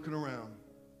nobody looking around.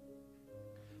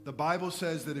 The Bible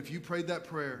says that if you prayed that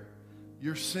prayer,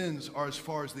 your sins are as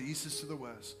far as the east is to the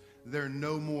west. They're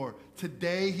no more.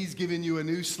 Today, He's given you a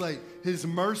new slate. His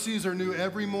mercies are new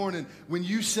every morning. When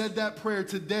you said that prayer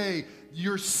today,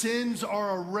 your sins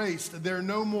are erased. They're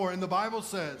no more. And the Bible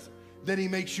says that He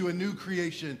makes you a new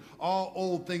creation. All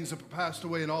old things have passed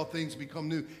away and all things become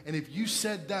new. And if you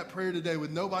said that prayer today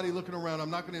with nobody looking around, I'm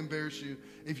not going to embarrass you.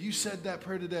 If you said that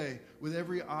prayer today with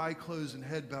every eye closed and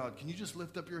head bowed, can you just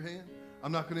lift up your hand?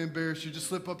 I'm not going to embarrass you. Just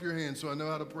slip up your hand so I know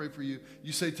how to pray for you.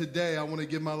 You say, today I want to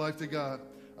give my life to God.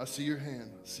 I see your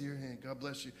hand. I see your hand. God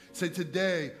bless you. Say,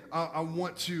 today I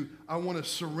want to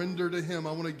surrender to Him.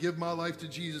 I want to give my life to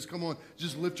Jesus. Come on,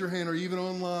 just lift your hand. Or even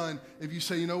online, if you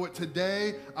say, you know what,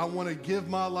 today I want to give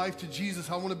my life to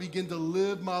Jesus. I want to begin to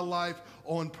live my life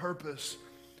on purpose.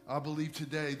 I believe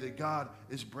today that God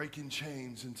is breaking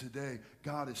chains, and today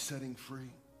God is setting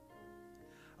free.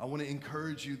 I want to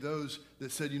encourage you, those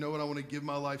that said, you know what, I want to give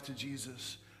my life to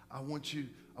Jesus. I want to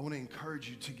encourage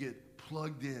you to get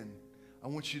plugged in. I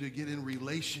want you to get in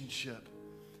relationship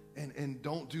and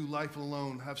don't do life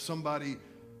alone. Have somebody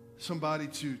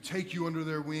to take you under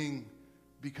their wing,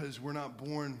 because we're not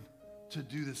born to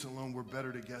do this alone. We're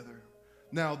better together.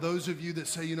 Now, those of you that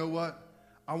say, you know what,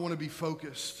 I want to be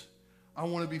focused. I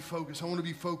want to be focused. I want to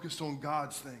be focused on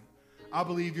God's thing. I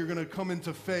believe you're going to come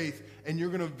into faith and you're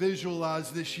going to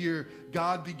visualize this year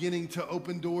God beginning to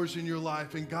open doors in your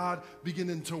life and God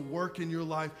beginning to work in your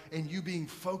life and you being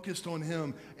focused on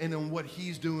Him and on what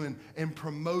He's doing, and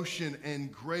promotion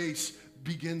and grace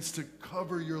begins to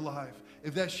cover your life.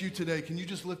 If that's you today, can you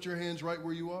just lift your hands right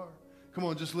where you are? Come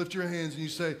on, just lift your hands and you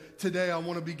say, today I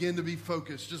want to begin to be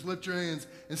focused. Just lift your hands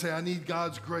and say, I need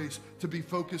God's grace to be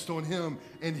focused on Him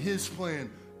and His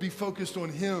plan. Be focused on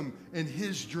Him and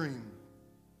His dream.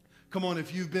 Come on,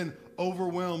 if you've been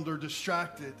overwhelmed or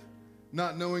distracted,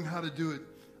 not knowing how to do it,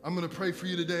 I'm going to pray for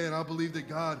you today, and I believe that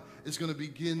God is going to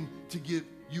begin to give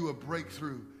you a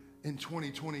breakthrough in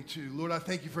 2022. Lord, I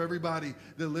thank you for everybody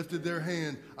that lifted their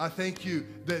hand. I thank you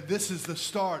that this is the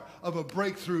start of a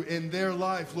breakthrough in their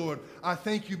life, Lord. I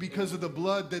thank you because of the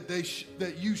blood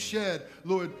that you shed,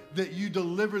 Lord, that you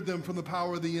delivered them from the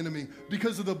power of the enemy.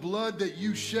 Because of the blood that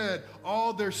you shed,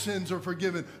 all their sins are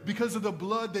forgiven. Because of the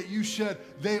blood that you shed,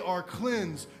 they are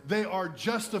cleansed. They are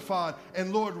justified.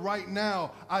 And Lord, right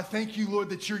now, I thank you, Lord,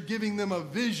 that you're giving them a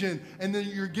vision and that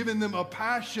you're giving them a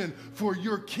passion for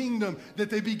your kingdom,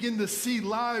 that they begin to see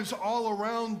lives all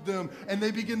around them and they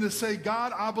begin to say,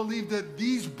 God, I believe that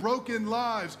these broken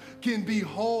lives can be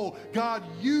whole. God,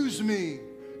 use me.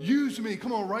 Use me.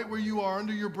 Come on, right where you are,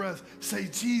 under your breath, say,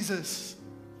 Jesus,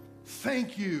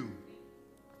 thank you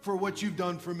for what you've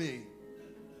done for me.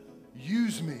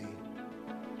 Use me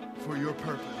for your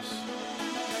purpose.